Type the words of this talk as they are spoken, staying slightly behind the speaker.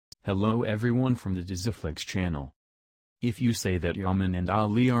Hello everyone from the Dizaflix channel. If you say that Yaman and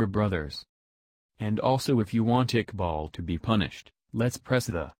Ali are brothers, and also if you want Iqbal to be punished, let's press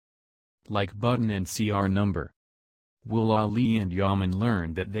the like button and see our number. Will Ali and Yaman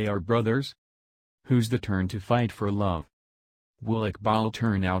learn that they are brothers? Who's the turn to fight for love? Will Iqbal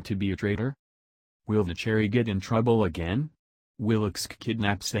turn out to be a traitor? Will the cherry get in trouble again? Will Iqsk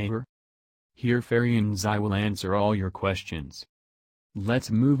kidnap Seher? Here Fairy and Zai will answer all your questions.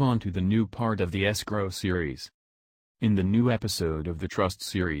 Let's move on to the new part of the Escrow series. In the new episode of the Trust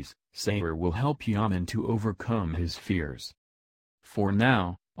series, Seher will help Yaman to overcome his fears. For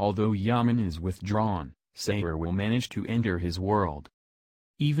now, although Yaman is withdrawn, Seher will manage to enter his world.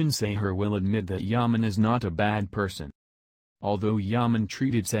 Even Seher will admit that Yaman is not a bad person. Although Yaman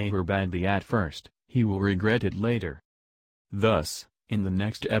treated Seher badly at first, he will regret it later. Thus, in the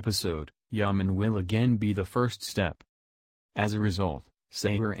next episode, Yaman will again be the first step. As a result,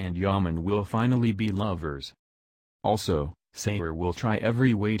 Seher and Yaman will finally be lovers. Also, Seher will try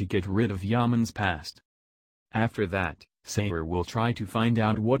every way to get rid of Yaman's past. After that, Seher will try to find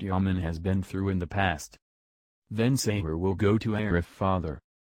out what Yaman has been through in the past. Then Seher will go to Arif's father.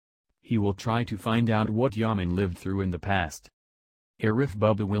 He will try to find out what Yaman lived through in the past. Arif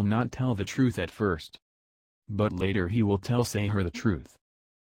Baba will not tell the truth at first. But later he will tell Seher the truth.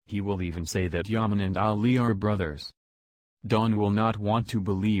 He will even say that Yaman and Ali are brothers. Dawn will not want to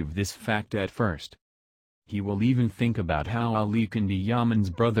believe this fact at first. He will even think about how Ali can be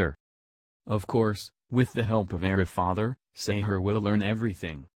Yaman's brother. Of course, with the help of Arif's father, Seher will learn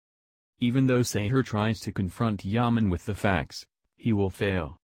everything. Even though Seher tries to confront Yaman with the facts, he will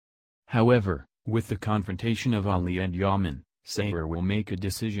fail. However, with the confrontation of Ali and Yaman, Seher will make a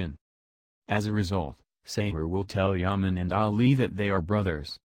decision. As a result, Seher will tell Yaman and Ali that they are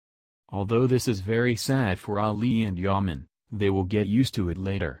brothers. Although this is very sad for Ali and Yaman, they will get used to it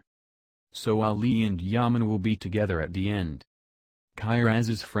later. So Ali and Yaman will be together at the end.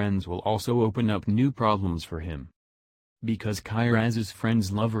 Kairaz's friends will also open up new problems for him. Because Kairaz's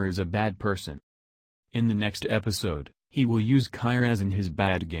friend's lover is a bad person. In the next episode, he will use Kairaz in his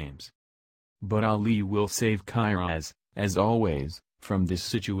bad games. But Ali will save Kairaz, as always, from this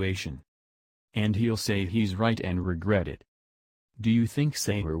situation. And he'll say he's right and regret it. Do you think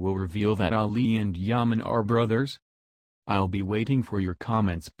Seher will reveal that Ali and Yaman are brothers? I'll be waiting for your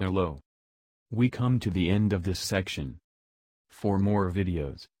comments below. We come to the end of this section. For more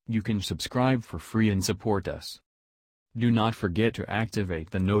videos, you can subscribe for free and support us. Do not forget to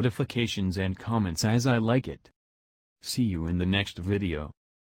activate the notifications and comments as I like it. See you in the next video.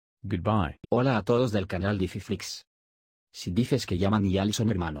 Goodbye. Hola a todos del canal Diffiflix. Si dices que Yaman y Ali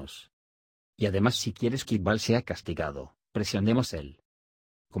son hermanos. Y además si quieres que Iqbal sea castigado, presionemos el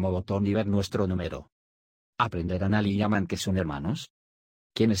como botón y ver nuestro número. ¿Aprenderán Ali y Yaman que son hermanos?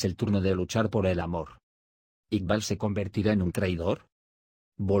 ¿Quién es el turno de luchar por el amor? ¿Iqbal se convertirá en un traidor?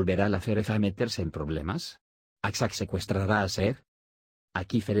 ¿Volverá la Ferefa a meterse en problemas? ¿Aksak secuestrará a Ser?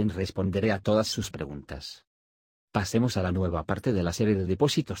 Aquí Feren responderé a todas sus preguntas. Pasemos a la nueva parte de la serie de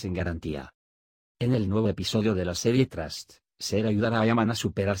depósitos en garantía. En el nuevo episodio de la serie Trust, Ser ayudará a Yaman a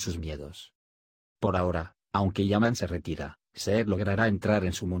superar sus miedos. Por ahora, aunque Yaman se retira, Ser logrará entrar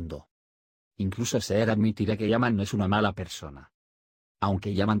en su mundo. Incluso Ser admitirá que Yaman no es una mala persona.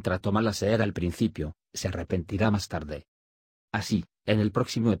 Aunque Yaman trató mal a Ser al principio, se arrepentirá más tarde. Así, en el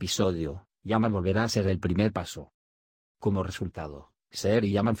próximo episodio, Yaman volverá a ser el primer paso. Como resultado, Ser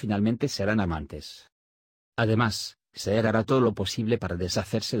y Yaman finalmente serán amantes. Además, Ser hará todo lo posible para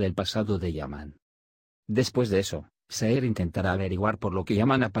deshacerse del pasado de Yaman. Después de eso, Ser intentará averiguar por lo que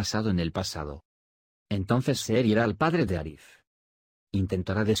Yaman ha pasado en el pasado. Entonces Ser irá al padre de Arif.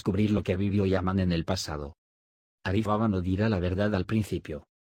 Intentará descubrir lo que vivió Yaman en el pasado. Arif Baba no dirá la verdad al principio.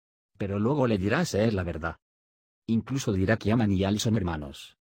 Pero luego le dirá a Ser la verdad. Incluso dirá que Yaman y Ali son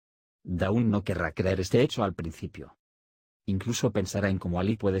hermanos. Daun no querrá creer este hecho al principio. Incluso pensará en cómo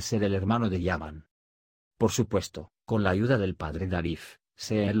Ali puede ser el hermano de Yaman. Por supuesto, con la ayuda del padre de Arif,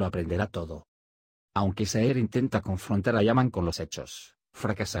 Ser lo aprenderá todo. Aunque Ser intenta confrontar a Yaman con los hechos,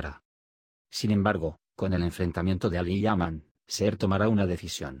 fracasará. Sin embargo, con el enfrentamiento de Ali y Yaman, Ser tomará una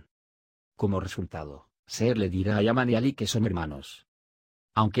decisión. Como resultado, Ser le dirá a Yaman y Ali que son hermanos.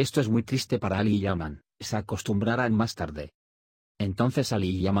 Aunque esto es muy triste para Ali y Yaman, se acostumbrarán más tarde. Entonces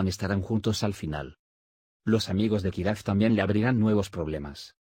Ali y Yaman estarán juntos al final. Los amigos de Kiraz también le abrirán nuevos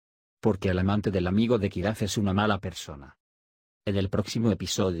problemas. Porque el amante del amigo de Kiraz es una mala persona. En el próximo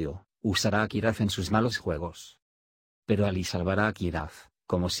episodio, usará a Kiraz en sus malos juegos. Pero Ali salvará a Kiraz,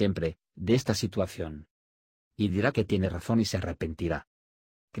 como siempre, de esta situación. Y dirá que tiene razón y se arrepentirá.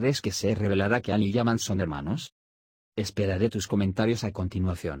 ¿Crees que se revelará que Ali y Yaman son hermanos? Esperaré tus comentarios a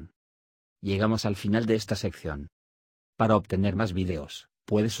continuación. Llegamos al final de esta sección. Para obtener más videos,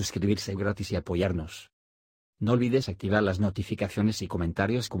 puedes suscribirse gratis y apoyarnos. No olvides activar las notificaciones y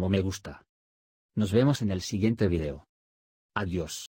comentarios como me gusta. Nos vemos en el siguiente video. Adiós.